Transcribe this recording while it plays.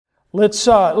Let's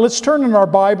turn in our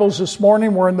Bibles this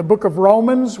morning. We're in the book of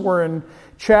Romans. We're in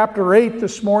chapter 8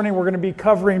 this morning. We're going to be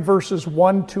covering verses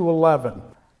 1 to 11.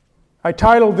 I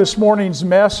titled this morning's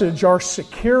message, Our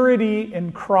Security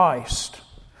in Christ.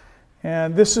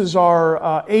 And this is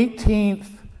our 18th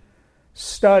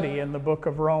study in the book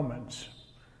of Romans.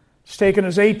 It's taken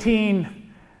us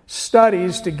 18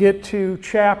 studies to get to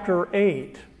chapter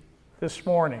 8 this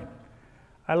morning.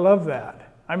 I love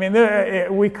that. I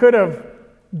mean, we could have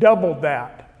doubled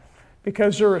that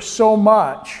because there is so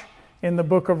much in the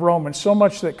book of Romans, so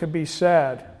much that could be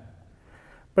said.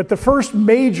 But the first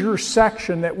major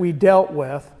section that we dealt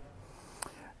with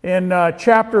in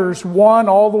chapters 1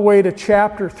 all the way to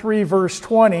chapter 3, verse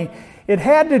 20, it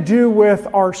had to do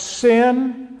with our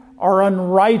sin, our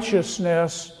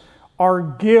unrighteousness, our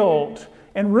guilt,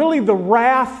 and really the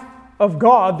wrath of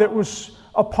God that was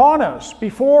upon us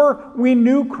before we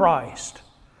knew Christ.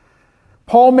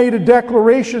 Paul made a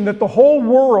declaration that the whole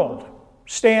world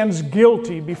stands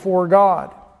guilty before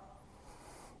God.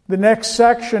 The next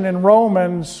section in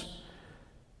Romans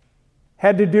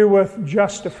had to do with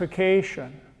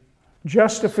justification.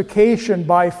 Justification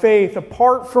by faith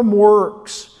apart from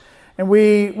works. And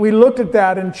we looked at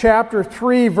that in chapter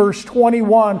 3, verse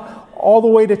 21, all the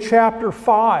way to chapter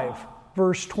 5,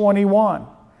 verse 21.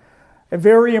 A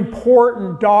very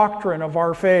important doctrine of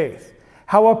our faith.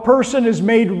 How a person is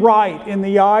made right in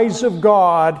the eyes of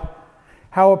God,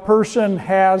 how a person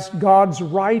has God's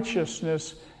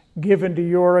righteousness given to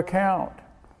your account.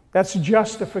 That's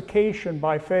justification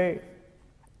by faith.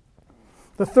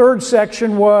 The third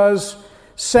section was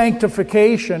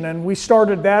sanctification, and we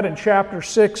started that in chapter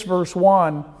 6, verse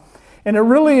 1. And it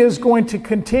really is going to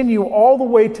continue all the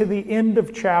way to the end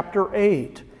of chapter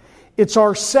 8. It's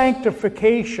our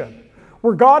sanctification,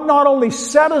 where God not only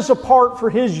set us apart for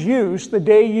His use the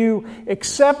day you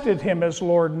accepted Him as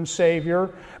Lord and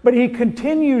Savior, but He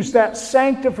continues that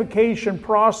sanctification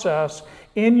process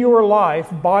in your life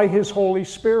by His Holy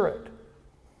Spirit.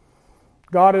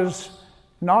 God is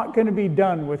not going to be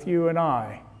done with you and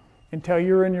I until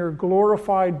you're in your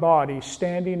glorified body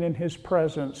standing in His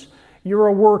presence. You're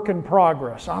a work in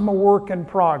progress. I'm a work in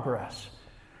progress.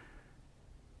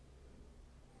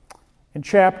 In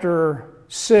chapter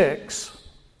 6,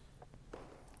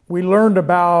 we learned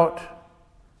about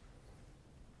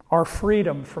our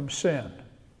freedom from sin.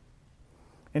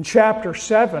 In chapter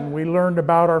 7, we learned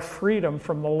about our freedom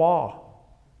from the law.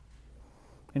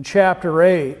 In chapter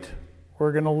 8,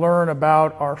 we're going to learn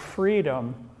about our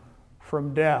freedom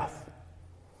from death.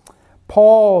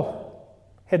 Paul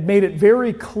had made it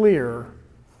very clear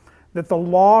that the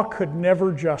law could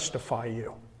never justify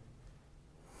you.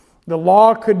 The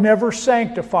law could never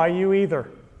sanctify you either.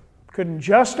 Couldn't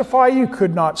justify you,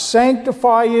 could not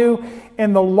sanctify you,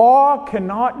 and the law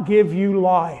cannot give you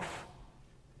life.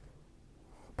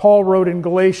 Paul wrote in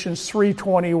Galatians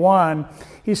 3:21,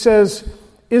 he says,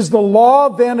 is the law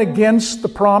then against the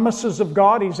promises of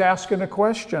God? He's asking a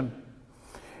question.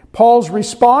 Paul's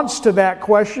response to that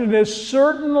question is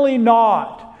certainly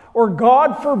not, or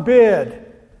God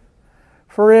forbid.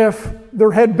 For if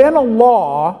there had been a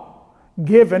law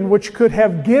given which could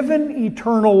have given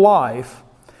eternal life,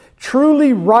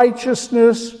 truly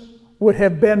righteousness would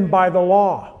have been by the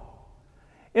law.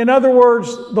 In other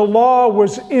words, the law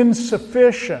was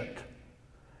insufficient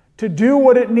to do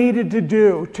what it needed to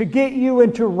do to get you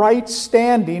into right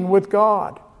standing with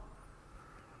God.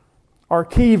 Our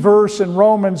key verse in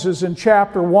Romans is in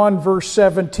chapter 1, verse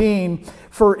 17.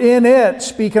 For in it,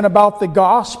 speaking about the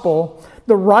gospel,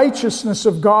 the righteousness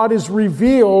of God is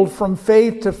revealed from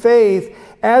faith to faith,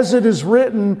 as it is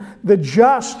written, the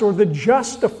just or the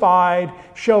justified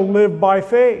shall live by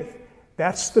faith.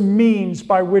 That's the means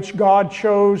by which God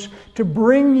chose to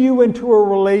bring you into a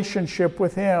relationship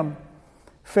with Him.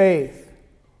 Faith.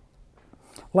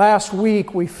 Last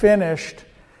week we finished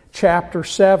chapter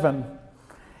 7.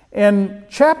 And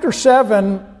chapter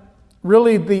 7,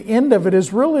 really the end of it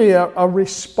is really a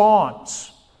response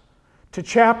to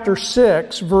chapter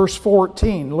 6, verse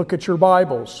 14. Look at your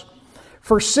Bibles.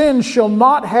 For sin shall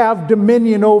not have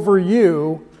dominion over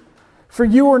you, for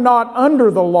you are not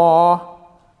under the law,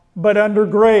 but under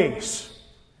grace.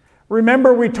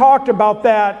 Remember, we talked about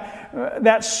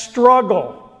that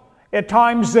struggle at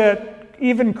times that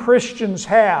even Christians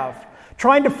have,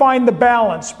 trying to find the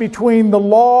balance between the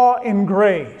law and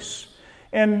grace.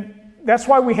 And that's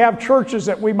why we have churches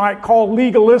that we might call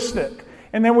legalistic.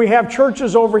 And then we have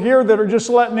churches over here that are just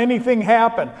letting anything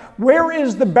happen. Where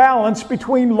is the balance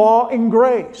between law and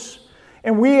grace?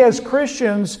 And we as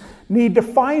Christians need to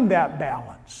find that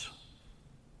balance.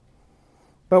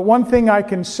 But one thing I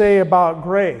can say about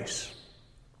grace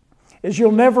is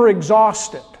you'll never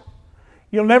exhaust it.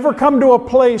 You'll never come to a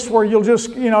place where you'll just,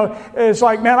 it's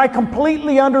like, man, I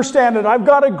completely understand it. I've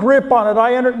got a grip on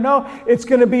it. No, it's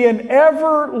going to be an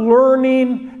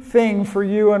ever-learning thing for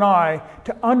you and I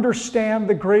to understand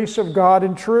the grace of God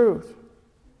in truth.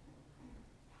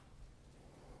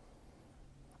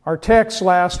 Our text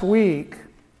last week,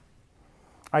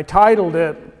 I titled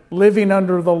it, Living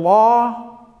Under the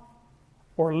Law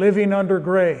or Living Under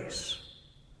Grace.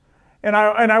 And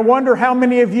I wonder how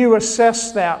many of you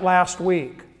assessed that last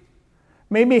week.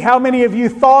 Maybe how many of you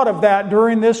thought of that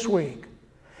during this week.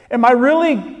 Am I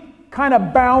really kind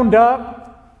of bound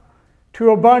up to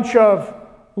a bunch of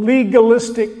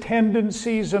legalistic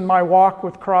tendencies in my walk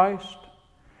with Christ?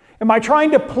 Am I trying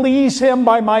to please Him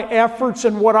by my efforts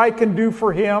and what I can do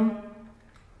for Him?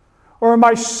 Or am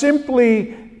I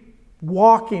simply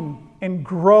walking and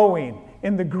growing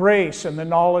in the grace and the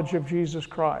knowledge of Jesus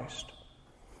Christ?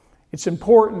 It's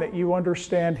important that you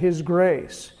understand His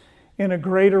grace in a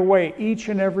greater way each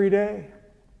and every day.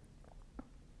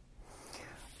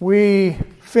 We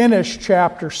finish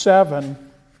chapter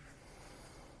 7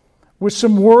 with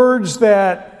some words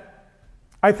that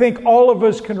I think all of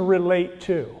us can relate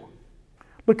to.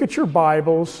 Look at your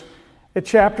Bibles at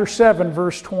chapter 7,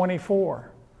 verse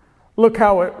 24. Look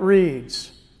how it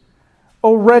reads.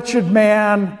 O wretched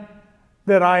man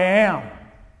that I am.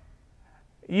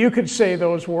 You could say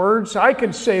those words. I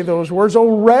could say those words.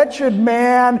 O wretched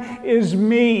man is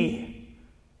me.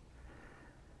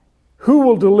 Who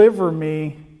will deliver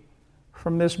me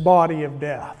from this body of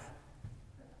death?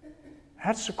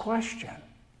 That's the question.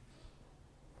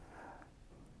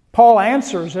 Paul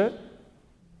answers it.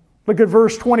 Look at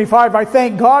verse 25. I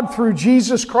thank God through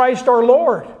Jesus Christ our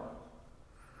Lord,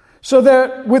 so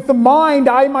that with the mind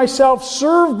I myself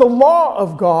serve the law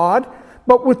of God,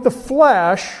 but with the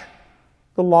flesh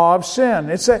the law of sin.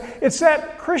 It's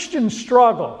that Christian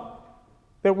struggle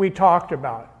that we talked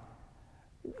about.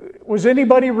 Was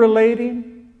anybody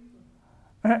relating?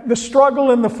 The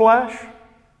struggle in the flesh?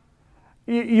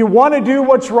 You want to do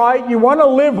what's right. You want to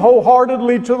live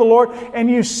wholeheartedly to the Lord. And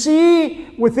you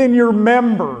see within your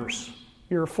members,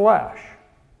 your flesh,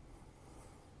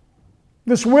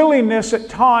 this willingness at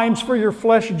times for your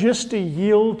flesh just to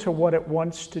yield to what it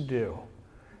wants to do.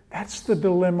 That's the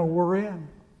dilemma we're in.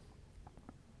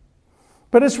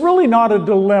 But it's really not a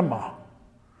dilemma.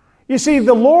 You see,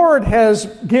 the Lord has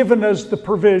given us the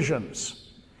provisions.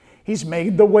 He's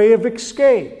made the way of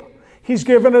escape. He's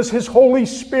given us His Holy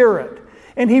Spirit.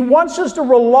 And He wants us to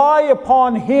rely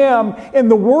upon Him in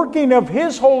the working of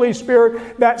His Holy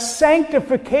Spirit, that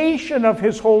sanctification of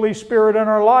His Holy Spirit in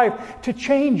our life to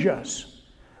change us.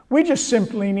 We just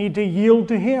simply need to yield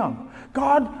to Him.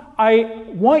 God, I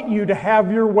want you to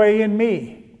have your way in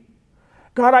me.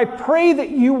 God, I pray that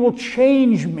you will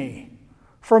change me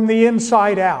from the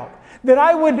inside out. That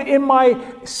I would in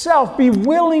myself be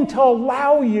willing to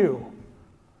allow you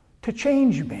to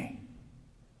change me.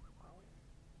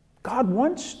 God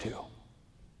wants to.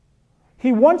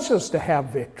 He wants us to have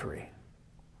victory.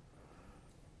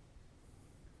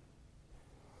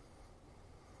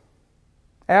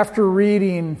 After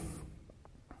reading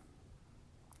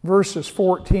verses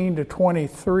 14 to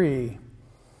 23,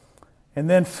 and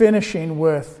then finishing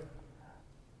with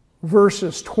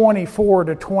verses 24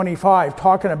 to 25,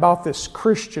 talking about this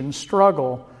Christian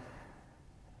struggle,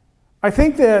 I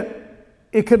think that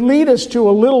it could lead us to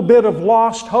a little bit of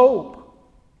lost hope.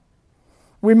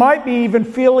 We might be even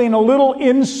feeling a little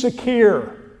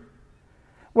insecure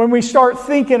when we start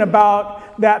thinking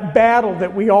about that battle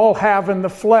that we all have in the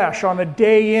flesh on a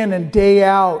day in and day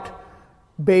out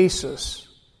basis.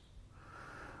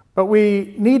 But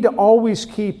we need to always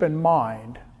keep in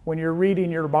mind, when you're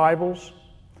reading your Bibles,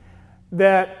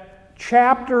 that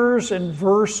chapters and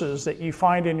verses that you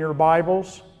find in your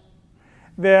Bibles,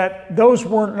 that those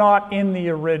were not in the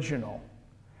original.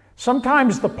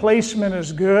 Sometimes the placement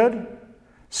is good,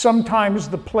 sometimes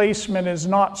the placement is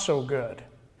not so good.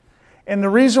 And the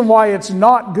reason why it's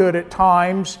not good at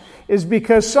times is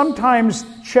because sometimes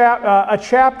a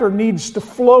chapter needs to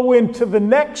flow into the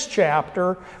next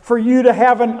chapter for you to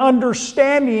have an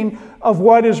understanding of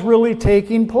what is really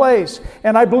taking place.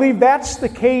 And I believe that's the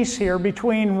case here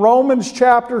between Romans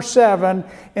chapter 7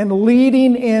 and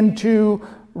leading into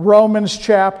Romans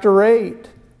chapter 8.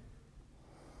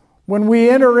 When we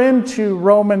enter into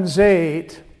Romans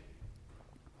 8,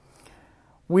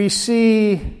 we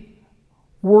see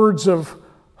words of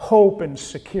hope and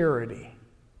security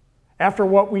after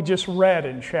what we just read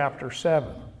in chapter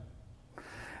 7.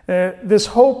 This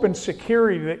hope and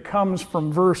security that comes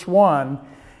from verse 1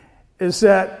 is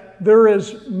that there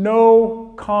is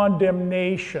no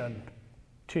condemnation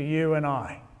to you and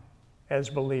I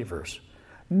as believers.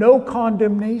 no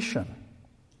condemnation.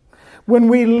 When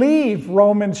we leave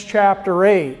Romans chapter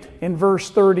 8 in verse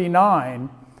 39,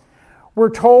 we're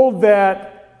told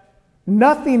that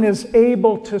nothing is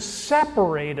able to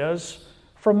separate us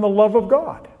from the love of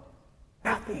God.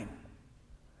 Nothing.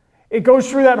 It goes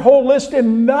through that whole list,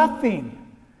 and nothing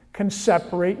can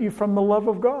separate you from the love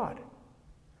of God.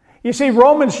 You see,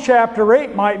 Romans chapter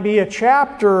 8 might be a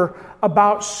chapter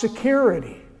about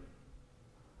security,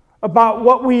 about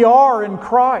what we are in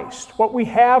Christ, what we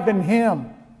have in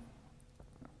Him.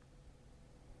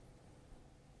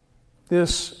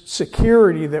 This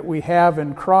security that we have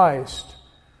in Christ,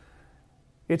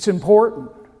 it's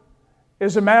important.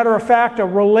 As a matter of fact, a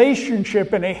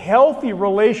relationship and a healthy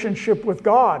relationship with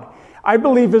God, I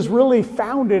believe, is really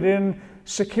founded in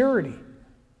security,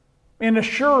 in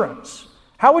assurance.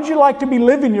 How would you like to be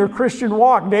living your Christian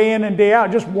walk day in and day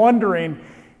out, just wondering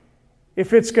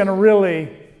if it's going to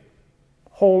really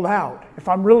hold out, if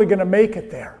I'm really going to make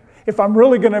it there, if I'm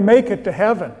really going to make it to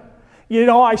heaven? You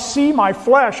know, I see my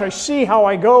flesh. I see how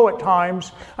I go at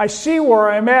times. I see where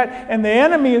I'm at. And the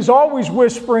enemy is always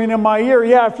whispering in my ear,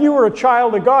 yeah, if you were a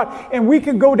child of God. And we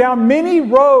can go down many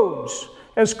roads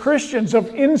as Christians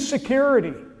of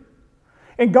insecurity.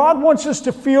 And God wants us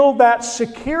to feel that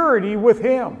security with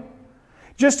Him.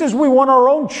 Just as we want our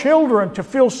own children to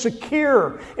feel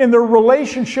secure in their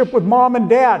relationship with mom and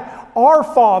dad, our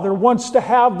Father wants to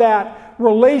have that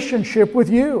relationship with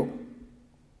you.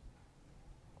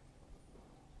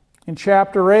 In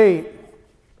chapter 8,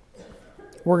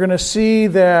 we're going to see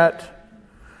that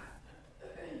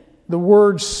the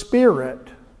word Spirit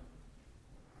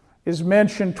is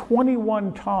mentioned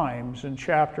 21 times in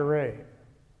chapter 8.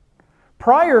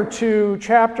 Prior to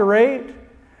chapter 8,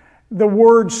 the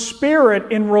word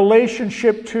Spirit in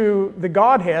relationship to the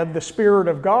Godhead, the Spirit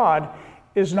of God,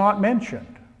 is not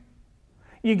mentioned.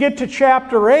 You get to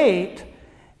chapter 8,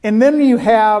 and then you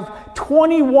have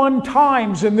 21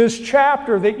 times in this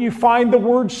chapter that you find the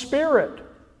word Spirit.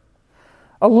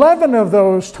 11 of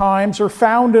those times are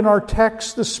found in our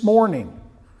text this morning.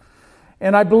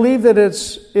 And I believe that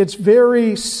it's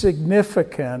very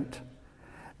significant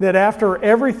that after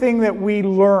everything that we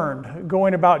learned,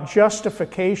 going about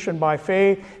justification by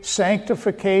faith,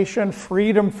 sanctification,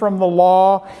 freedom from the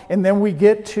law, and then we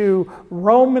get to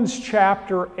Romans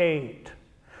chapter 8.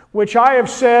 Which I have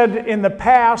said in the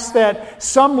past that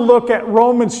some look at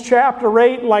Romans chapter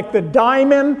 8 like the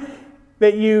diamond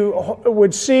that you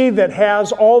would see that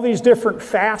has all these different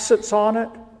facets on it.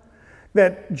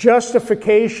 That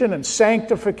justification and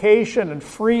sanctification and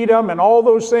freedom and all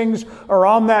those things are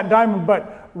on that diamond.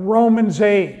 But Romans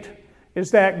 8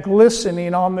 is that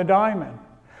glistening on the diamond.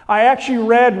 I actually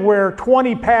read where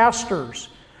 20 pastors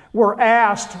were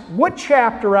asked, what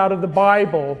chapter out of the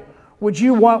Bible would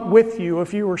you want with you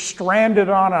if you were stranded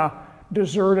on a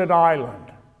deserted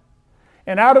island?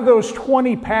 And out of those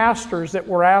 20 pastors that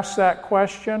were asked that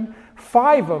question,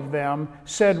 5 of them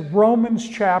said Romans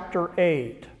chapter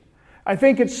 8. I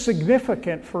think it's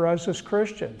significant for us as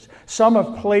Christians. Some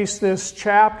have placed this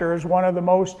chapter as one of the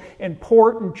most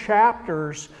important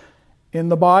chapters in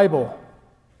the Bible.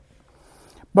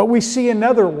 But we see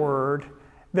another word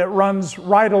that runs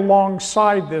right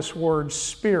alongside this word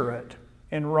Spirit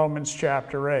in Romans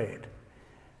chapter 8.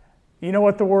 You know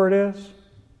what the word is?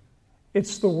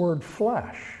 It's the word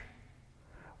flesh.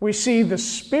 We see the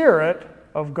Spirit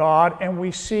of God and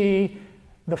we see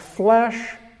the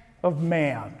flesh of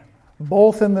man,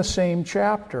 both in the same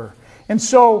chapter. And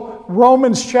so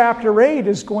Romans chapter 8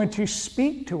 is going to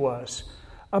speak to us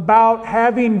about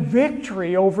having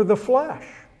victory over the flesh.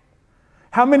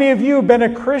 How many of you have been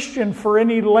a Christian for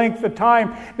any length of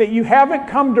time that you haven't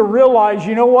come to realize,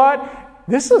 you know what?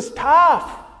 This is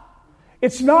tough.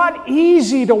 It's not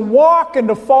easy to walk and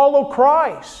to follow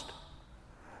Christ.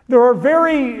 There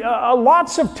are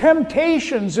lots of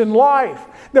temptations in life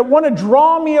that want to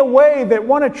draw me away, that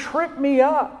want to trip me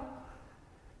up.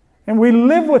 And we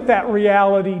live with that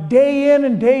reality day in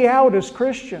and day out as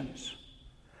Christians.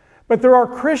 But there are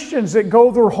Christians that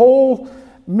go their whole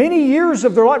many years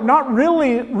of their life not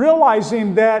really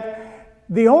realizing that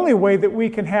the only way that we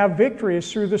can have victory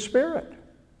is through the Spirit.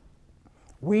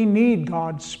 We need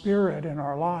God's Spirit in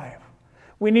our life.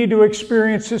 We need to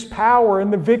experience His power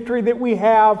and the victory that we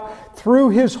have through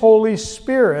His Holy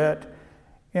Spirit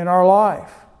in our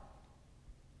life.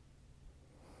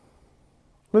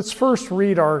 Let's first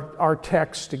read our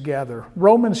text together.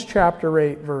 Romans chapter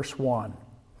 8, verse 1.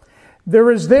 There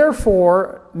is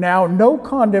therefore now no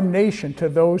condemnation to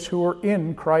those who are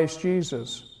in Christ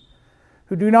Jesus,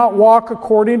 who do not walk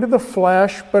according to the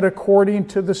flesh, but according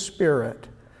to the Spirit.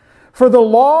 For the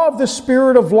law of the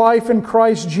Spirit of life in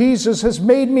Christ Jesus has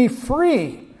made me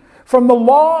free from the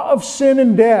law of sin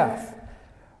and death.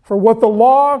 For what the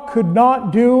law could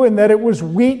not do, in that it was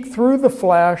weak through the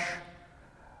flesh,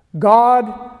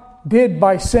 God did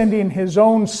by sending His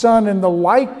own Son in the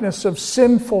likeness of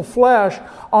sinful flesh.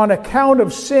 On account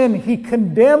of sin, He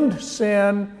condemned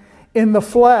sin in the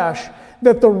flesh,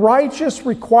 that the righteous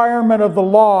requirement of the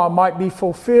law might be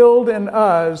fulfilled in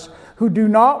us who do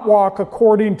not walk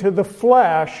according to the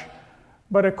flesh,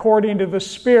 but according to the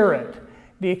Spirit.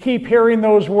 Do you keep hearing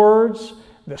those words?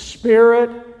 The Spirit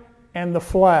and the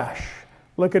flesh.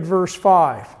 Look at verse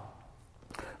 5.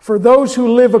 For those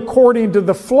who live according to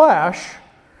the flesh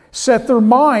set their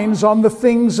minds on the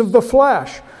things of the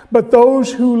flesh, but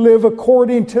those who live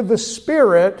according to the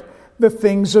Spirit, the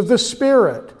things of the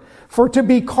Spirit. For to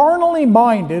be carnally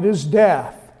minded is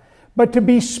death, but to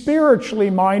be spiritually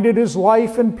minded is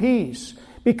life and peace.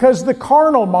 Because the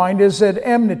carnal mind is at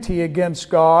enmity against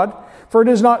God, for it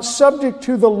is not subject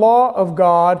to the law of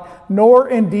God, nor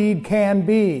indeed can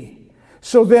be.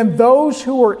 So then those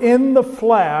who are in the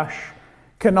flesh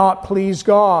cannot please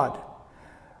God.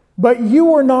 But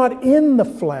you are not in the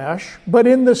flesh, but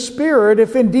in the Spirit,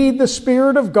 if indeed the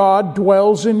Spirit of God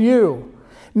dwells in you.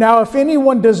 Now if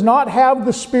anyone does not have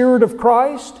the Spirit of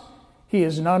Christ, he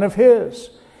is none of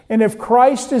His. And if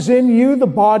Christ is in you, the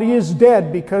body is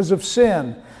dead because of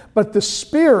sin, but the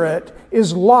Spirit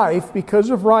is life because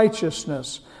of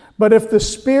righteousness. But if the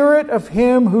Spirit of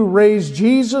Him who raised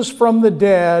Jesus from the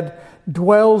dead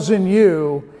dwells in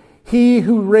you, He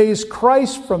who raised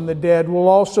Christ from the dead will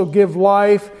also give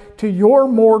life to your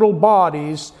mortal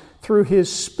bodies through His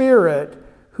Spirit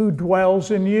who dwells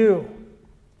in you.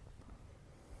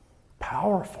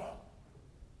 Powerful.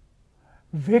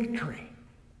 Victory.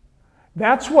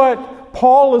 That's what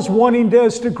Paul is wanting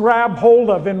us to grab hold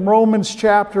of in Romans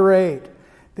chapter 8,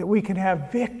 that we can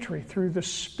have victory through the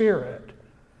Spirit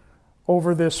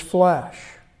over this flesh.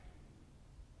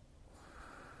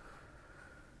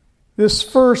 This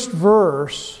first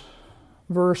verse,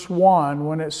 verse 1,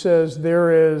 when it says,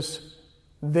 there is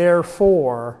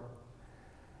therefore,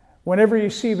 whenever you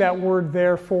see that word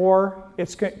therefore,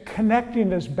 it's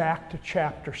connecting us back to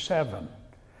chapter 7.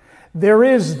 There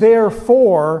is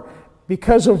therefore,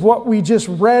 because of what we just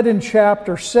read in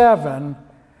chapter 7,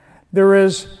 there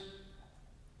is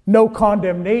no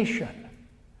condemnation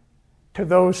to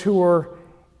those who are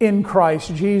in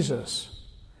Christ Jesus.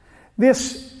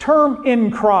 This term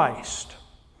in Christ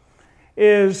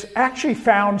is actually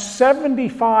found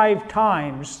 75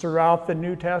 times throughout the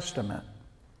New Testament.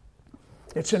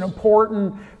 It's an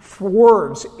important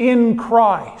words, in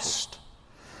Christ.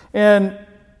 And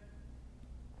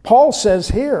Paul says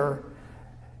here,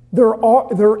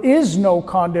 there is no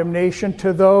condemnation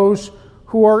to those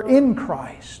who are in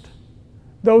Christ,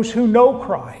 those who know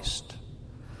Christ.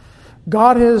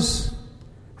 God has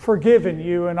forgiven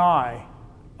you and I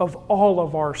of all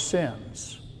of our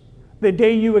sins. The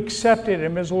day you accepted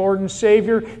Him as Lord and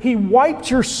Savior, He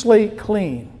wiped your slate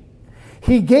clean.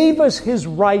 He gave us His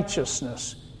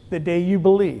righteousness the day you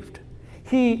believed.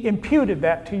 He imputed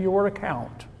that to your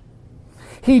account.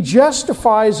 He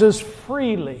justifies us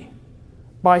freely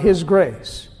by His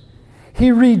grace.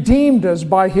 He redeemed us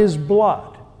by His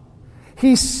blood.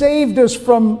 He saved us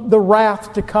from the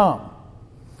wrath to come.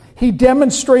 He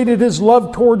demonstrated His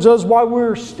love towards us while we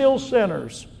were still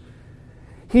sinners.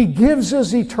 He gives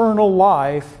us eternal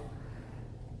life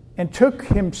and took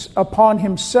upon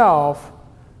Himself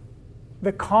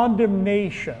the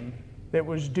condemnation that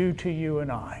was due to you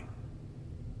and I.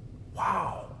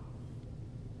 Wow.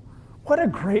 What a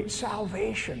great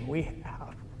salvation we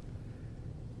have.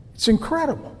 It's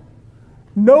incredible.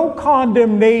 No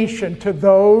condemnation to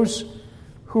those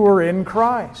who are in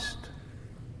Christ.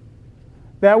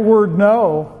 That word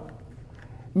no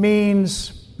means,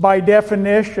 by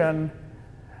definition,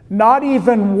 not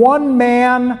even one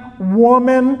man,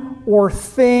 woman, or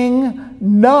thing,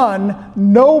 none,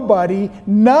 nobody,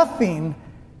 nothing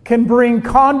can bring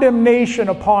condemnation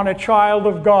upon a child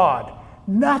of God.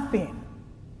 Nothing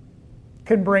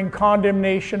can bring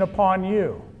condemnation upon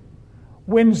you.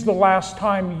 When's the last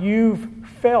time you've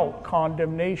felt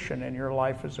condemnation in your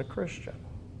life as a Christian?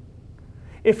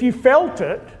 If you felt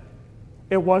it,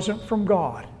 it wasn't from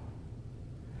God.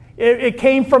 It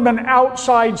came from an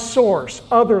outside source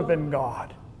other than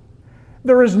God.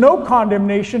 There is no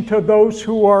condemnation to those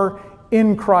who are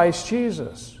in Christ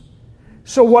Jesus.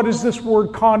 So what does this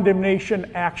word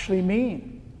condemnation actually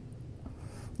mean?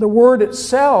 The word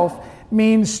itself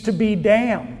means to be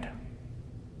damned.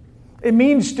 It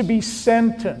means to be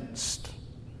sentenced.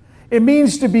 It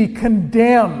means to be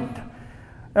condemned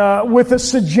with a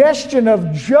suggestion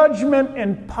of judgment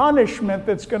and punishment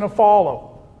that's going to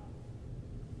follow.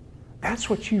 That's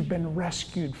what you've been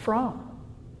rescued from.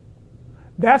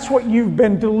 That's what you've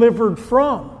been delivered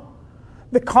from.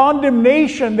 The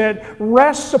condemnation that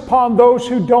rests upon those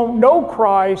who don't know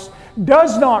Christ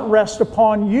does not rest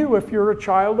upon you if you're a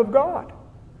child of God.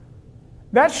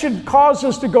 That should cause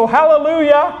us to go,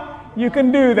 hallelujah, you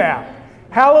can do that.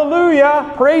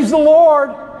 Hallelujah, praise the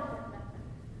Lord.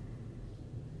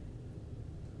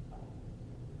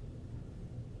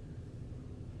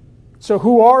 So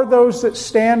who are those that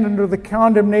stand under the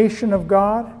condemnation of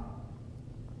God?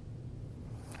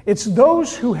 It's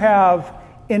those who have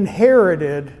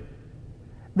inherited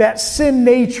that sin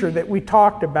nature that we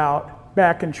talked about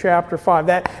back in chapter 5.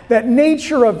 That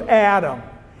nature of Adam.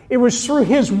 It was through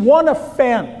his one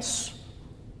offense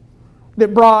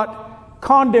that brought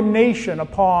condemnation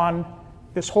upon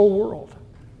this whole world.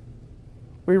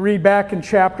 We read back in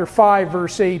chapter 5,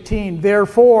 verse 18,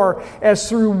 therefore, as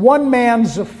through one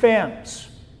man's offense,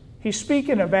 he's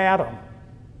speaking of Adam,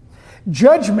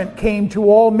 judgment came to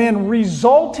all men,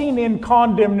 resulting in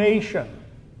condemnation.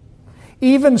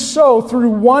 Even so, through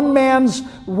one man's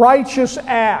righteous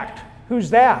act,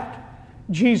 who's that?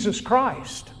 Jesus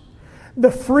Christ.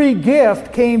 The free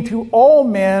gift came to all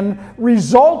men,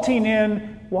 resulting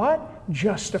in what?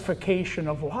 Justification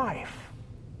of life.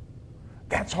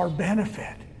 That's our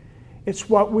benefit. It's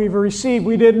what we've received.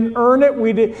 We didn't earn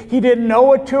it. He didn't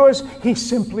owe it to us. He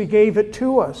simply gave it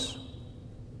to us.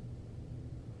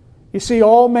 You see,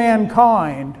 all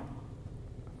mankind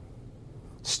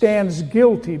stands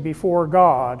guilty before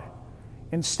God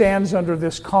and stands under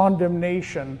this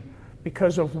condemnation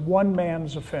because of one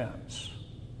man's offense.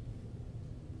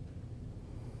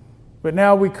 But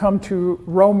now we come to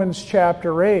Romans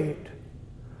chapter 8,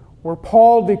 where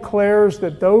Paul declares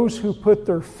that those who put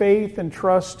their faith and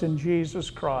trust in Jesus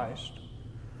Christ,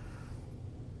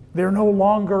 they're no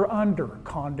longer under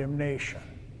condemnation.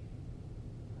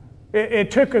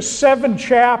 It took us 7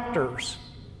 chapters,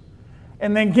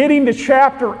 and then getting to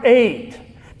chapter 8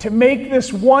 to make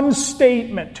this one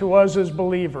statement to us as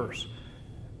believers.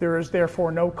 There is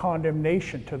therefore no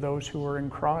condemnation to those who are in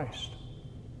Christ.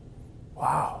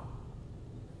 Wow.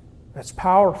 That's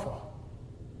powerful.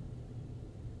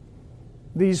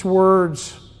 These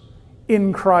words,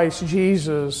 in Christ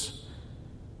Jesus,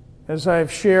 as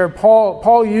I've shared,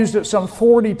 Paul used it some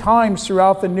 40 times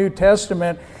throughout the New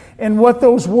Testament. And what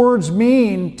those words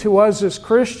mean to us as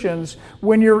Christians,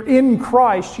 when you're in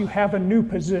Christ, you have a new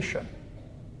position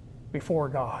before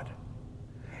God.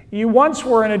 You once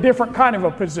were in a different kind of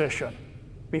a position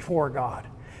before God.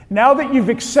 Now that you've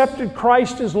accepted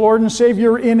Christ as Lord and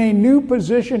Savior, in a new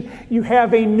position, you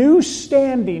have a new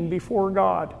standing before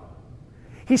God.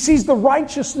 He sees the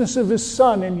righteousness of His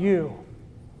Son in you.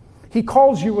 He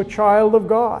calls you a child of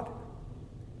God.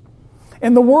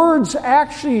 And the words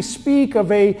actually speak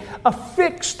of a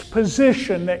fixed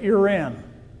position that you're in.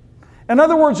 In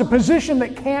other words, a position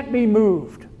that can't be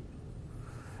moved.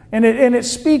 And it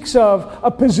speaks of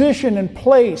a position and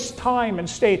place, time and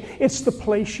state. It's the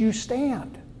place you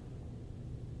stand.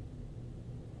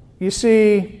 You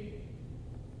see,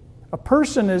 a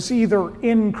person is either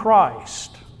in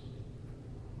Christ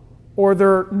or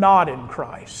they're not in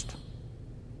Christ.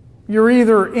 You're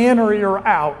either in or you're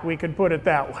out, we could put it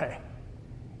that way.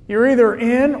 You're either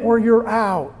in or you're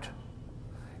out.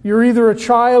 You're either a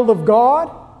child of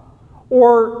God,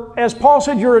 or, as Paul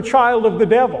said, you're a child of the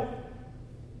devil.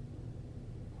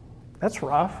 That's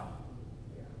rough.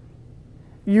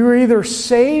 You're either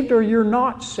saved or you're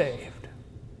not saved.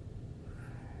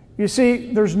 You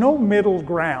see, there's no middle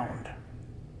ground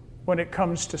when it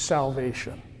comes to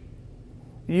salvation.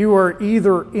 You are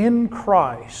either in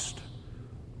Christ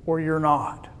or you're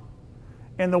not.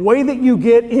 And the way that you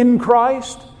get in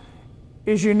Christ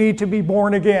is you need to be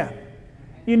born again.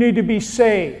 You need to be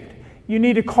saved. You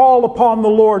need to call upon the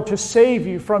Lord to save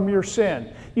you from your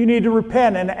sin. You need to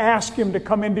repent and ask Him to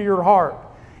come into your heart.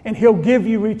 And He'll give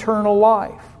you eternal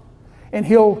life. And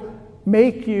He'll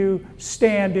make you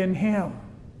stand in Him.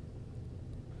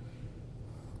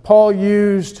 Paul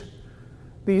used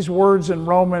these words in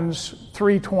Romans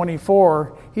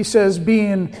 3:24. He says,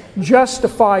 being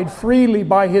justified freely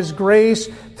by His grace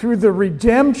through the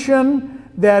redemption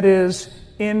that is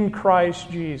in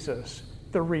Christ Jesus.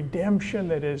 The redemption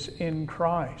that is in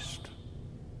Christ.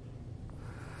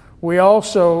 We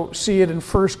also see it in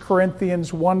 1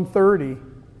 Corinthians 1:30.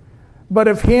 But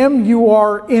of Him you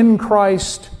are in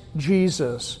Christ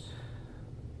Jesus,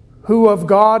 who of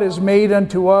God is made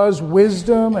unto us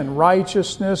wisdom and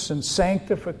righteousness and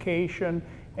sanctification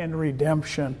and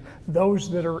redemption.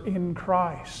 Those that are in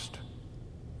Christ.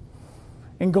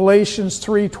 In Galatians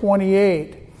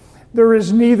 3:28, there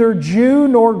is neither Jew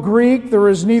nor Greek, there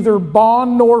is neither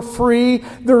bond nor free,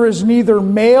 there is neither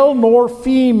male nor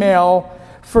female,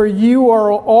 for you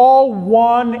are all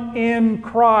one in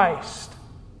Christ.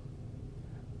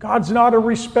 God's not a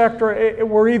respecter.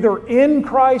 We're either in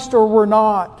Christ or we're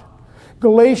not.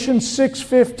 Galatians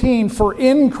 6:15, for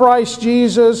in Christ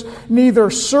Jesus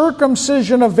neither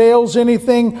circumcision avails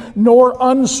anything nor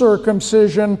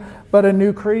uncircumcision, but a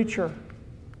new creature.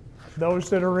 Those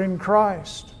that are in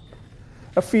Christ.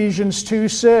 Ephesians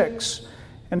 2:6,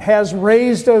 and has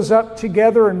raised us up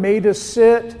together and made us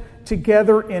sit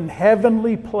together in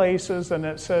heavenly places, and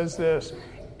it says this,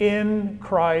 in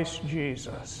Christ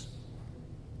Jesus.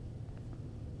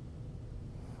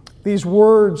 These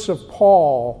words of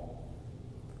Paul,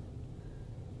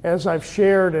 as I've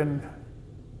shared in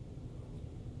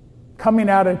coming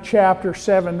out of chapter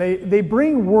 7, they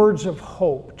bring words of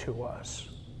hope to us.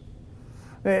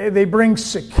 They bring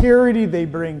security, they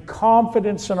bring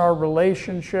confidence in our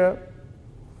relationship.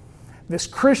 This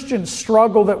Christian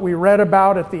struggle that we read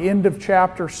about at the end of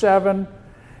chapter 7,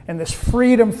 and this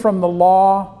freedom from the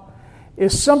law,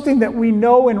 is something that we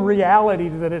know in reality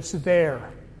that it's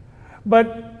there.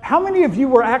 But how many of you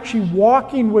were actually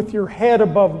walking with your head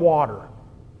above water?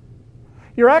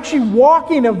 You're actually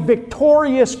walking a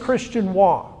victorious Christian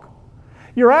walk.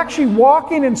 You're actually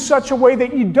walking in such a way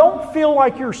that you don't feel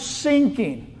like you're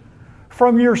sinking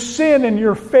from your sin and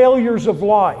your failures of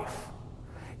life.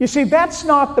 You see, that's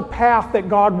not the path that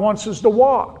God wants us to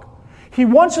walk. He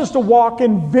wants us to walk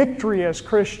in victory as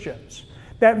Christians.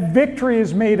 That victory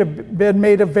has been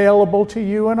made available to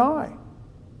you and I.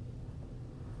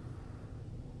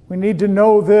 We need to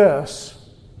know this,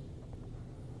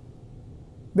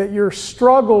 that your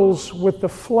struggles with the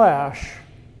flesh,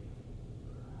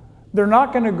 they're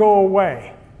not going to go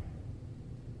away.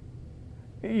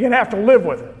 You're going to have to live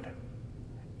with it.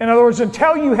 In other words,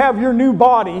 until you have your new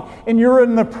body and you're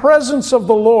in the presence of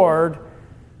the Lord,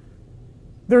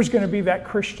 there's going to be that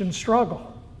Christian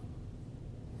struggle.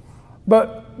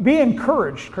 But be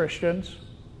encouraged, Christians.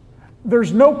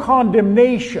 There's no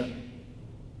condemnation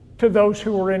to those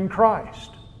who are in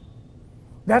Christ.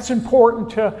 That's important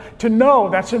to know.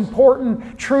 That's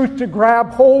important truth to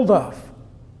grab hold of.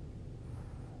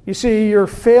 You see, your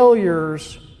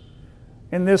failures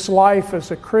in this life as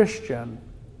a Christian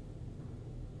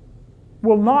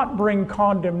will not bring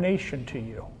condemnation to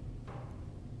you.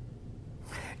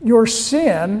 Your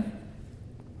sin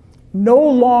no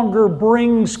longer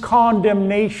brings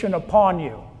condemnation upon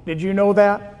you. Did you know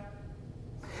that?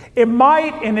 It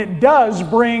might, and it does,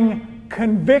 bring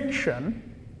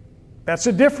conviction. That's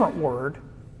a different word.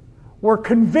 We're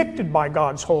convicted by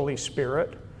God's Holy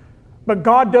Spirit, but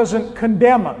God doesn't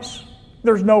condemn us.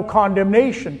 There's no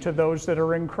condemnation to those that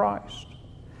are in Christ.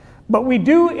 But we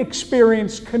do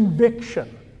experience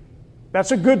conviction.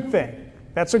 That's a good thing.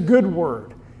 That's a good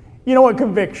word. You know what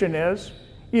conviction is?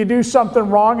 You do something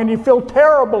wrong and you feel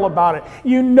terrible about it.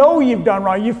 You know you've done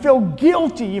wrong. You feel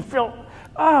guilty. You feel,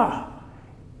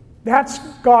 that's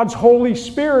God's Holy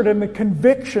Spirit and the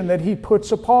conviction that He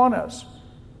puts upon us.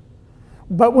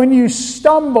 But when you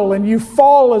stumble and you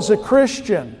fall as a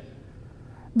Christian,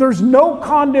 there's no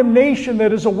condemnation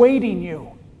that is awaiting you.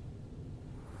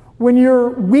 When you're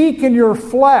weak in your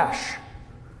flesh,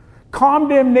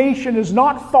 condemnation is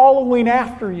not following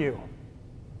after you.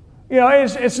 You know,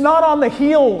 it's not on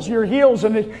your heels,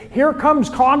 and here comes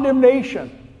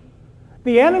condemnation.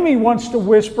 The enemy wants to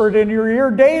whisper it in your ear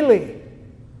daily.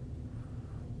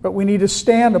 But we need to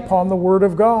stand upon the Word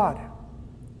of God.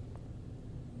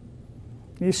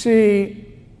 You see,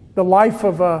 the life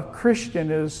of a Christian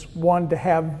is one to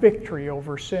have victory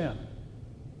over sin.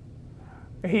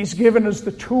 He's given us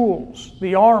the tools,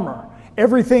 the armor,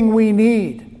 everything we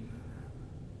need.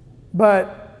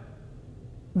 But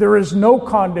there is no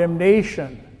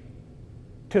condemnation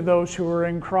to those who are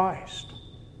in Christ.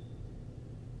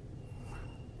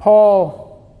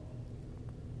 Paul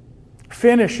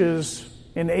finishes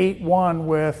in 8:1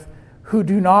 with, who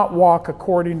do not walk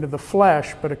according to the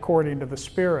flesh, but according to the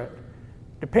Spirit.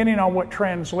 Depending on what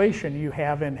translation you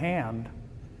have in hand.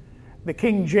 The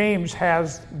King James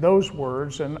has those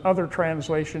words and other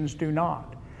translations do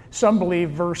not. Some believe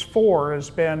verse 4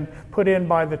 has been put in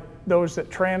by those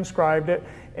that transcribed it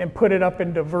and put it up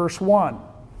into verse 1.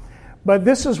 But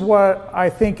this is what I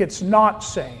think it's not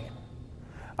saying.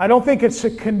 I don't think it's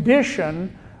a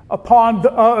condition upon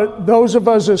those of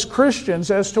us as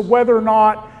Christians as to whether or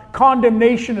not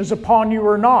condemnation is upon you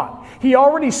or not. He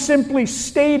already simply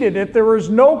stated it. There is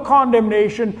no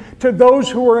condemnation to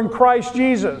those who are in Christ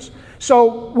Jesus.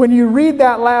 So when you read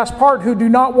that last part, who do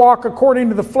not walk according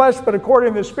to the flesh, but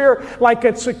according to the Spirit, like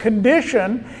it's a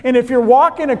condition. And if you're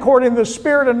walking according to the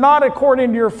Spirit and not according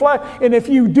to your flesh, and if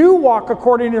you do walk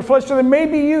according to your flesh, then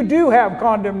maybe you do have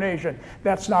condemnation.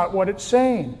 That's not what it's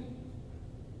saying.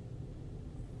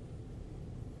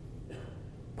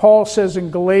 Paul says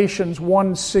in Galatians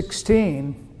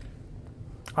 1:16,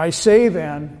 I say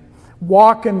then,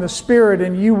 walk in the Spirit,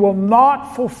 and you will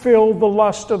not fulfill the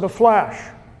lust of the flesh.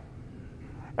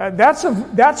 That's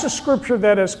a scripture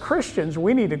that as Christians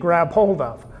we need to grab hold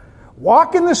of.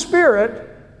 Walk in the Spirit,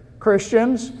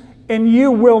 Christians, and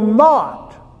you will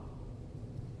not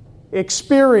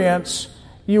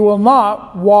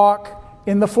walk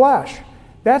in the flesh.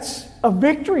 That's a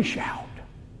victory shout.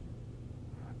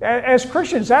 As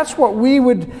Christians, that's what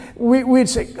we'd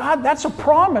say, God, that's a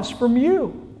promise from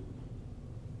you.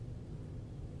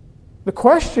 The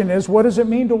question is, what does it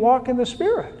mean to walk in the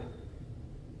Spirit?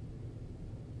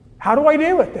 How do I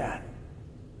do it then?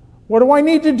 What do I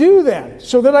need to do then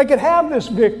so that I could have this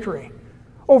victory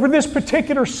over this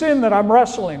particular sin that I'm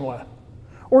wrestling with?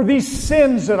 Or these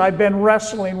sins that I've been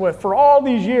wrestling with for all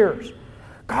these years?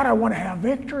 God, I want to have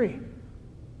victory.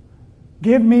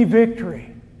 Give me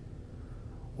victory.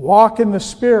 Walk in the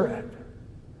Spirit,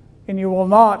 and you will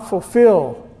not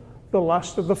fulfill the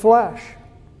lust of the flesh.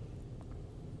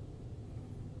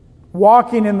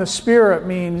 Walking in the Spirit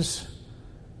means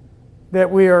that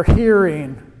we are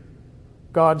hearing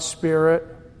God's Spirit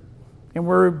and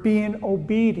we're being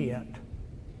obedient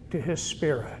to His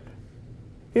Spirit.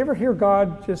 You ever hear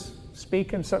God just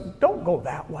speaking something? Don't go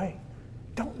that way.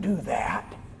 Don't do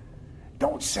that.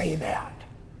 Don't say that.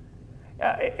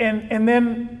 And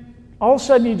then all of a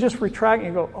sudden you just retract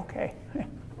and you go, okay,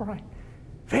 all right.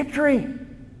 Victory.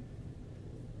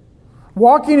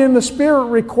 Walking in the Spirit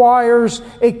requires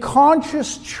a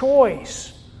conscious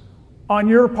choice on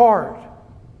your part.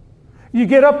 You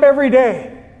get up every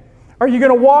day. Are you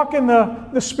going to walk in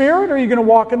the Spirit or are you going to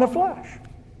walk in the flesh?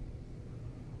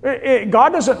 God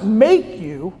doesn't make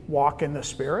you walk in the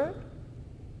Spirit.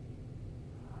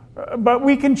 But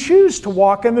we can choose to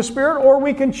walk in the Spirit, or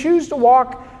we can choose to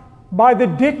walk by the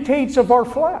dictates of our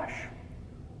flesh,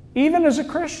 even as a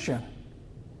Christian.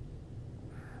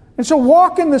 And so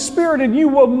walk in the Spirit and you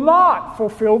will not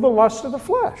fulfill the lust of the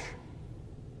flesh.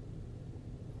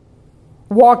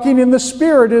 Walking in the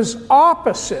Spirit is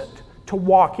opposite to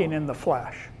walking in the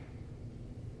flesh.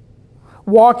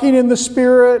 Walking in the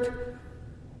Spirit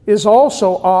is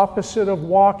also opposite of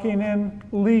walking in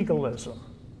legalism.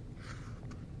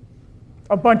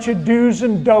 A bunch of do's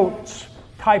and don'ts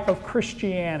type of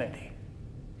Christianity.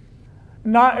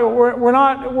 We're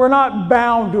not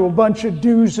bound to a bunch of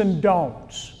do's and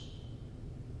don'ts.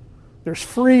 There's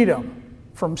freedom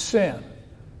from sin,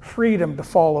 freedom to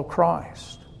follow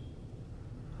Christ.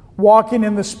 Walking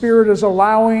in the Spirit is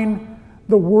allowing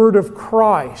the Word of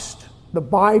Christ, the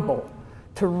Bible,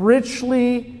 to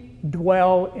richly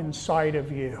dwell inside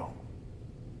of you.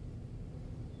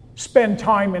 Spend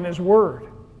time in His Word.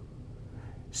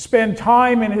 Spend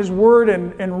time in His Word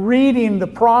and reading the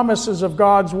promises of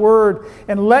God's Word,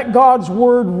 and let God's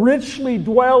Word richly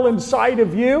dwell inside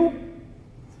of you.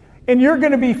 And you're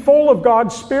going to be full of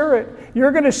God's Spirit.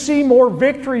 You're going to see more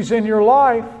victories in your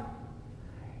life.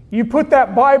 You put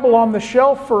that Bible on the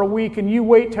shelf for a week and you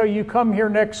wait till you come here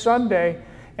next Sunday,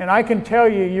 and I can tell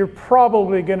you, you're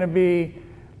probably going to be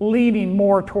leaning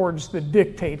more towards the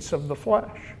dictates of the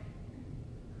flesh.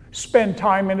 Spend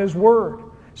time in His Word.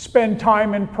 Spend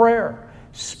time in prayer.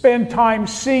 Spend time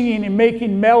singing and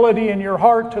making melody in your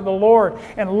heart to the Lord.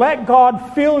 And let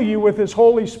God fill you with His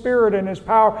Holy Spirit and His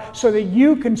power so that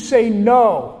you can say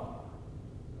no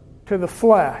to the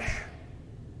flesh.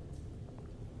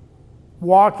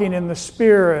 Walking in the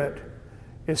Spirit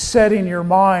is setting your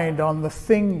mind on the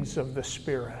things of the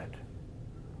Spirit.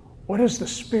 What does the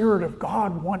Spirit of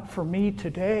God want for me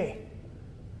today?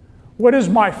 What does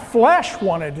my flesh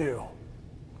want to do?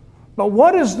 But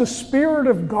what does the Spirit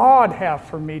of God have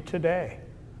for me today?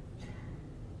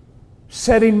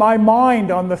 Setting my mind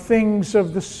on the things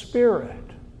of the Spirit.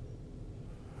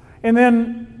 And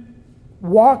then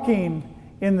walking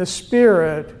in the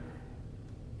Spirit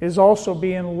is also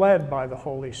being led by the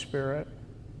Holy Spirit.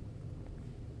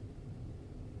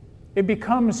 It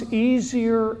becomes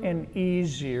easier and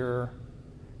easier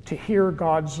to hear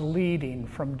God's leading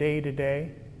from day to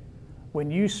day when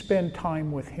you spend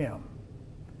time with Him.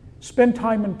 Spend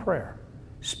time in prayer.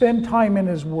 Spend time in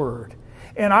His Word.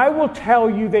 And I will tell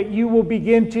you that you will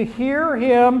begin to hear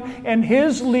Him and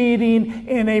His leading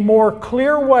in a more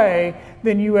clear way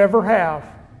than you ever have.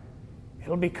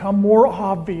 It'll become more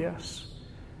obvious.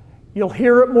 You'll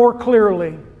hear it more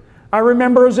clearly. I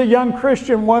remember as a young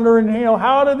Christian wondering,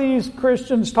 how do these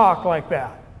Christians talk like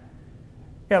that?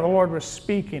 Yeah, the Lord was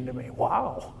speaking to me.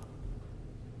 Wow.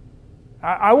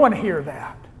 I want to hear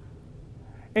that.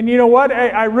 And you know what?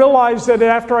 I realized that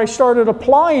after I started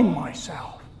applying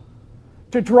myself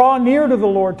to draw near to the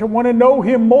Lord, to want to know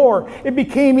Him more, it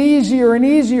became easier and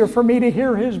easier for me to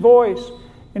hear His voice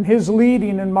and His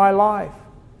leading in my life.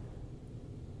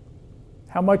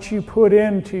 How much you put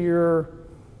into your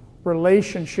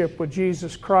relationship with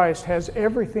Jesus Christ has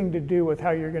everything to do with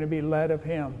how you're going to be led of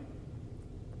Him.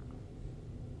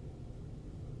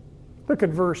 Look at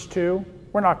verse 2.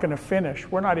 We're not going to finish.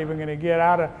 We're not even going to get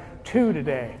out of 2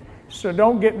 today. So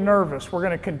don't get nervous. We're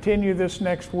going to continue this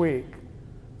next week.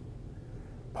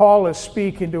 Paul is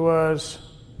speaking to us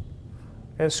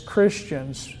as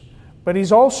Christians, but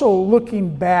he's also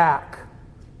looking back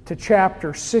to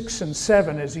chapter 6 and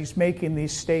 7 as he's making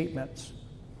these statements.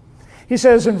 He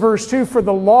says in verse 2, "For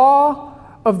the law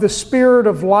of the Spirit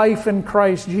of life in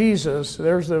Christ Jesus,"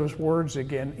 there's those words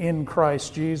again, in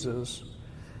Christ Jesus,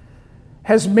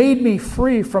 "has made me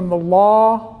free from the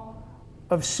law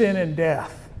of sin and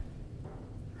death."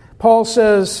 Paul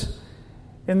says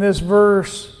in this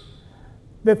verse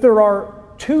that there are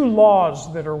 2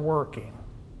 laws that are working.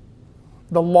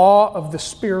 The law of the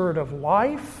Spirit of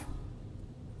life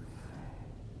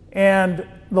and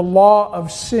the law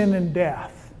of sin and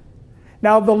death.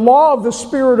 Now, the law of the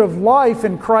Spirit of life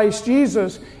in Christ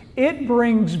Jesus, it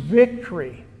brings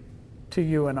victory to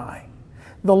you and I.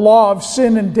 The law of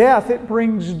sin and death, it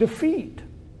brings defeat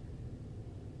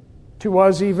to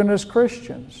us even as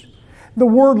Christians. The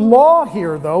word law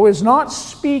here, though, is not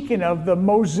speaking of the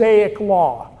Mosaic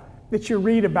law that you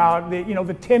read about,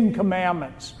 the 10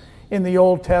 Commandments in the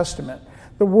Old Testament.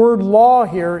 The word law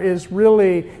here is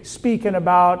really speaking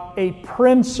about a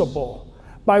principle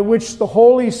by which the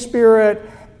Holy Spirit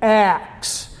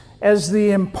acts as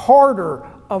the imparter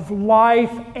of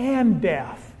life and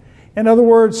death. In other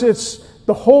words, it's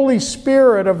the Holy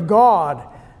Spirit of God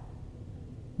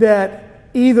that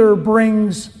either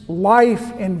brings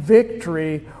life and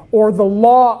victory, or the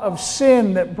law of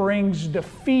sin that brings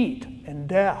defeat and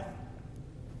death.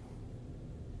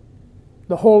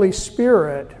 The Holy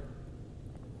Spirit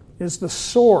is the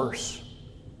source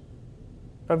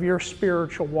of your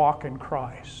spiritual walk in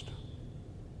Christ.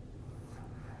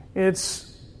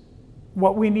 It's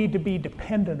what we need to be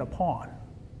dependent upon.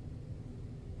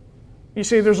 You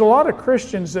see, there's a lot of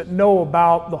Christians that know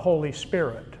about the Holy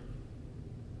Spirit,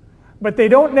 but they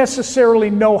don't necessarily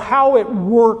know how it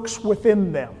works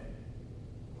within them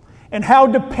and how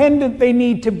dependent they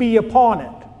need to be upon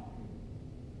it.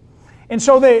 And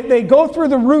so they go through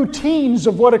the routines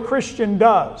of what a Christian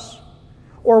does,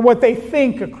 or what they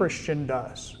think a Christian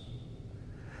does.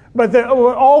 But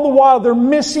all the while they're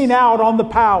missing out on the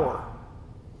power.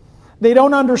 They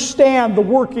don't understand the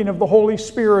working of the Holy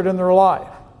Spirit in their life.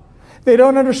 They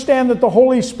don't understand that the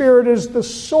Holy Spirit is the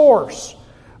source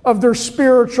of their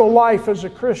spiritual life as a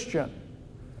Christian.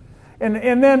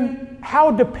 And then,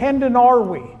 how dependent are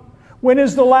we? When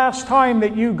is the last time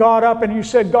that you got up and you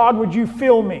said, "God, would you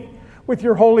fill me with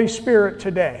your Holy Spirit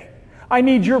today? I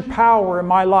need your power in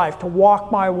my life to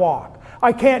walk my walk.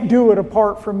 I can't do it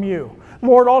apart from you.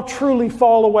 Lord, I'll truly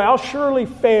fall away. I'll surely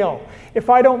fail if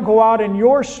I don't go out in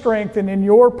your strength and in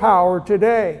your power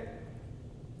today."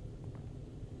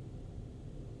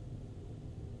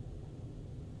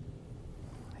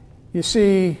 You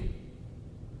see,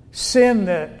 sin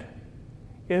that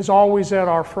is always at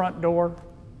our front door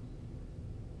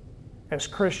as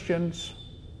Christians,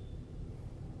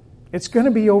 it's going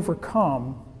to be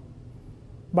overcome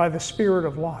by the Spirit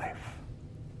of life.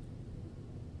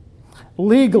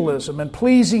 Legalism and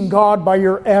pleasing God by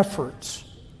your efforts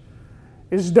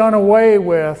is done away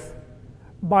with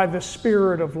by the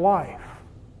Spirit of life.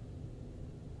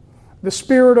 The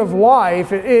Spirit of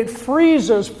life, it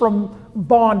frees us from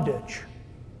bondage.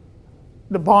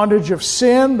 The bondage of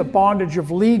sin, the bondage of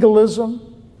legalism.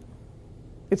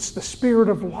 It's the Spirit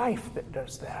of life that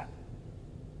does that.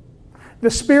 The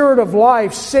Spirit of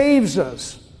life saves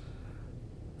us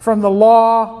from the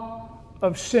law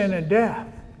of sin and death.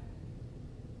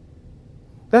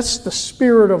 That's the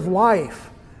Spirit of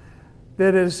life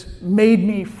that has made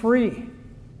me free.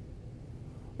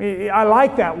 I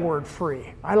like that word,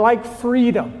 free. I like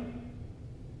freedom.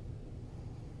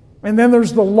 And then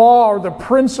there's the law or the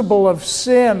principle of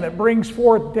sin that brings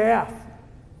forth death.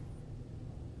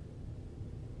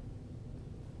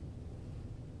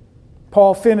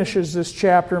 Paul finishes this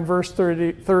chapter in verse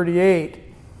 38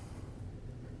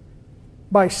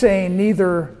 by saying,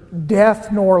 "Neither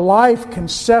death nor life can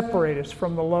separate us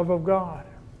from the love of God."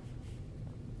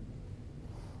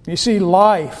 You see,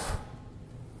 life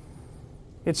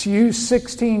It's used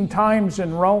 16 times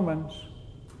in Romans.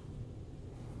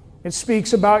 It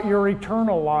speaks about your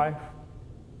eternal life.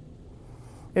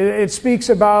 It speaks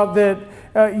about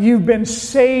that you've been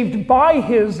saved by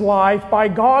His life, by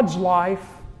God's life.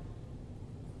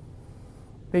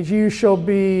 That you shall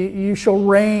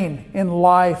reign in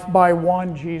life by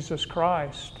one Jesus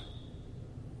Christ.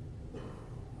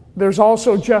 There's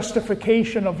also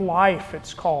justification of life,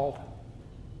 it's called.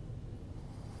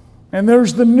 And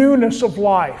there's the newness of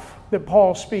life that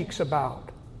Paul speaks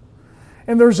about.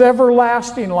 And there's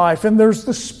everlasting life, and there's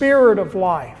the Spirit of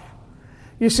life.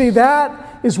 You see,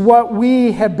 that is what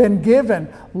we have been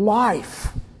given, life.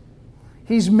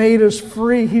 He's made us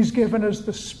free. He's given us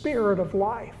the Spirit of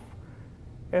life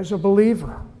as a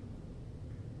believer.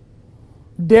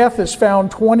 Death is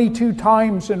found 22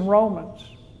 times in Romans.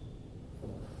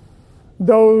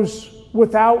 Those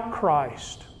without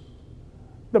Christ,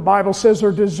 the Bible says,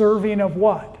 are deserving of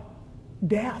what?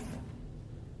 Death.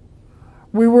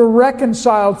 We were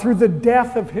reconciled through the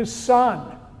death of His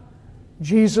Son,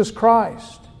 Jesus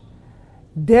Christ.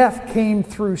 Death came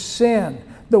through sin.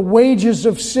 The wages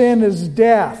of sin is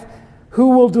death.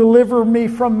 Who will deliver me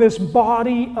from this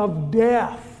body of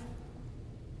death?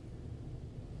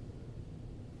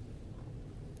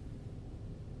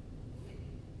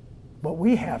 What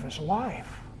we have is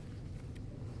life,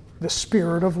 the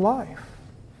Spirit of life.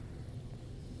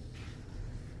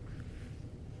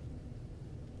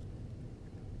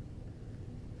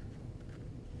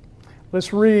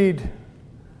 Let's read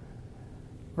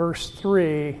verse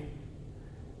 3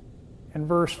 and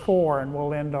verse 4, and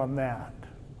we'll end on that.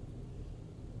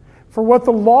 For what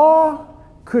the law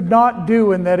could not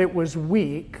do in that it was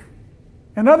weak,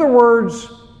 in other words,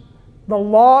 the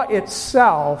law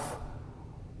itself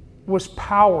was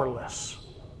powerless.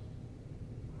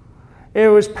 It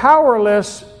was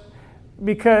powerless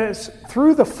because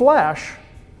through the flesh,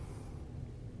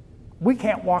 we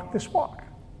can't walk this walk.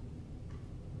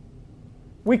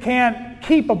 We can't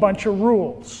keep a bunch of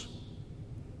rules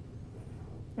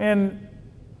and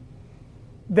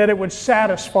that it would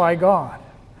satisfy God.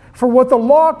 For what the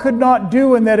law could not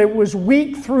do in that it was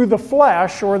weak through the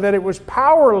flesh, or that it was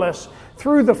powerless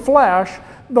through the flesh,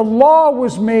 the law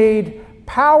was made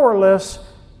powerless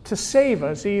to save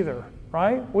us either,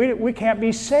 right? We can't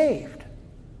be saved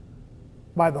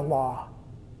by the law.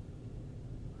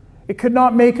 It could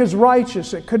not make us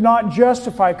righteous. It could not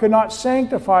justify. It could not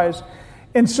sanctify us.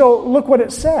 And so look what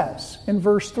it says in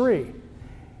verse 3.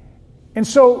 And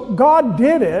so God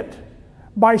did it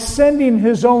by sending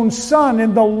His own Son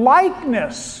in the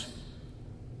likeness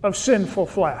of sinful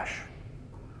flesh.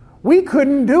 We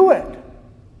couldn't do it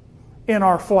in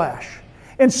our flesh.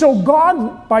 And so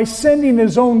God, by sending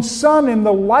His own Son in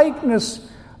the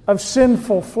likeness of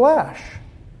sinful flesh,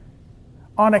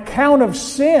 on account of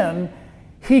sin,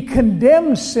 He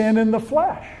condemns sin in the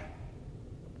flesh.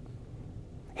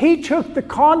 He took the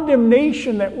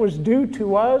condemnation that was due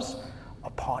to us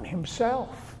upon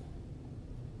Himself.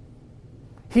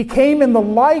 He came in the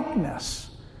likeness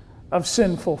of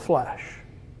sinful flesh.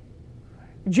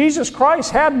 Jesus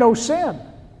Christ had no sin.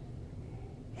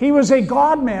 He was a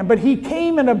God-man, but He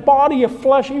came in a body of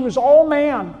flesh. He was all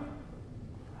man,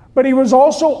 but He was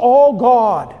also all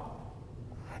God.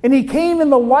 And He came in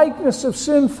the likeness of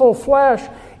sinful flesh,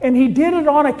 and He did it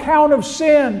on account of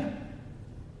sin.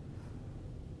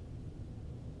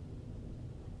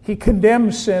 He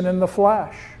condemns sin in the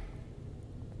flesh.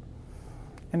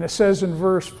 And it says in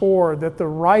verse 4 that the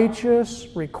righteous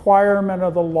requirement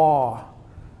of the law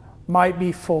might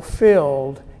be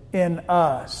fulfilled in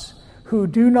us, who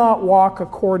do not walk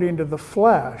according to the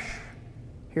flesh,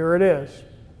 here it is,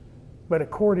 but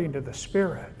according to the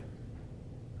Spirit.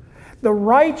 The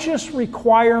righteous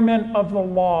requirement of the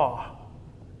law.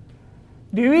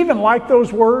 Do you even like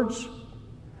those words?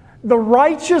 The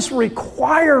righteous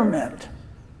requirement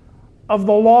of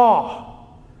the law.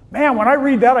 Man, when I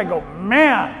read that, I go,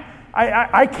 man,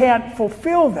 I can't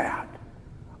fulfill that.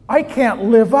 I can't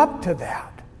live up to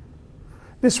that.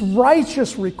 This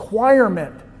righteous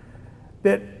requirement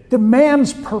that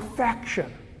demands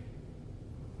perfection.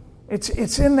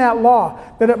 It's in that law,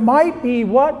 that it might be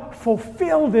what?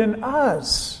 Fulfilled in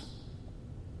us.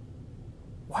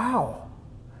 Wow.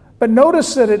 But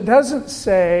notice that it doesn't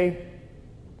say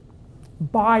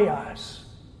by us.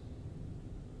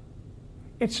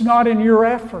 It's not in your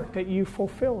effort that you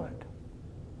fulfill it.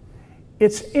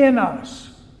 It's in us.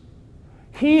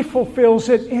 He fulfills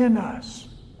it in us.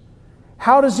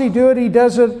 How does He do it? He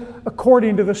does it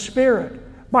according to the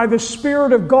Spirit, by the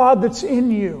Spirit of God that's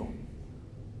in you.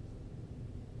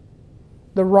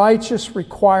 The righteous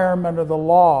requirement of the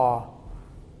law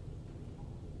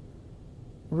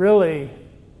really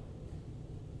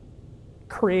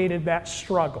created that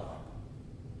struggle.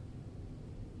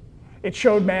 It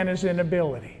showed man his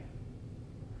inability,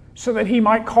 so that he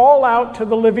might call out to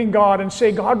the living God and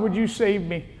say, God, would you save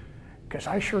me? Because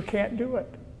I sure can't do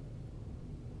it.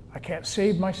 I can't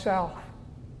save myself,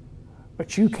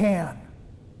 but you can.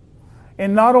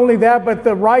 And not only that, but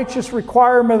the righteous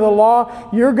requirement of the law,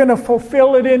 you're going to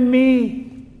fulfill it in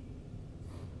me.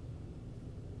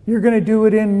 You're going to do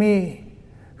it in me,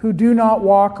 who do not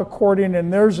walk according,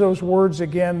 and there's those words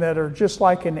again that are just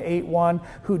like in 8:1,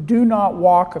 who do not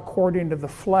walk according to the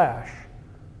flesh,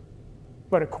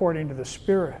 but according to the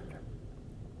Spirit.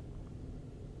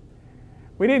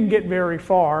 We didn't get very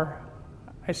far.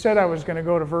 I said I was going to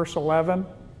go to verse 11.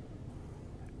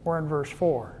 We're in verse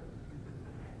 4.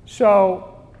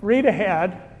 So read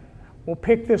ahead. We'll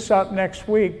pick this up next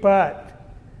week, but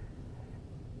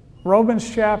Romans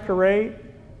chapter 8,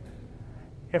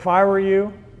 if I were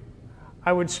you,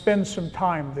 I would spend some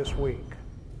time this week.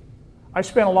 I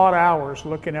spent a lot of hours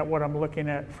looking at what I'm looking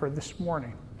at for this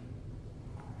morning.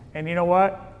 And you know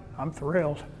what? I'm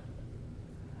thrilled.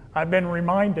 I've been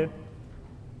reminded.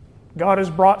 God has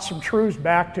brought some truths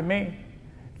back to me.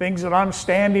 Things that I'm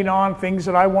standing on, things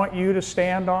that I want you to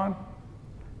stand on.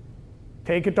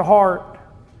 Take it to heart.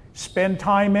 Spend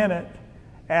time in it.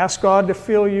 Ask God to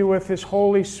fill you with His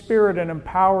Holy Spirit and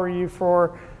empower you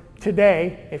for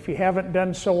today, if you haven't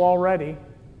done so already.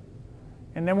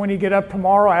 And then when you get up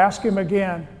tomorrow, ask Him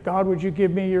again, God, would you give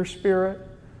me your Spirit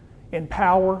in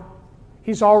power?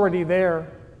 He's already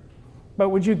there. But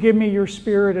would you give me your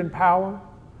Spirit in power,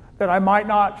 that I might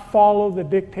not follow the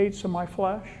dictates of my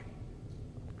flesh?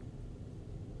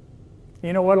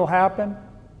 You know what will happen?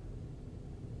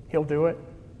 He'll do it.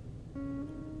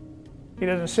 He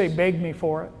doesn't say, beg me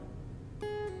for it.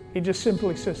 He just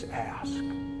simply says, ask,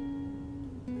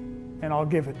 and I'll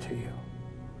give it to you.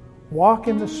 Walk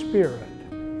in the Spirit,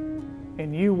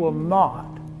 and you will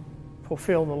not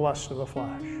fulfill the lust of the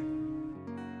flesh.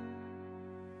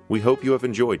 We hope you have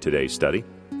enjoyed today's study.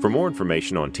 For more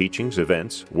information on teachings,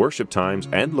 events, worship times,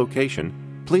 and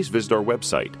location, please visit our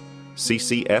website,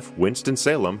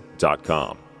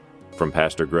 ccfwinstonsalem.com. From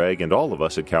Pastor Greg and all of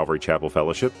us at Calvary Chapel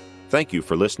Fellowship, thank you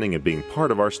for listening and being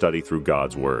part of our study through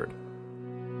God's Word.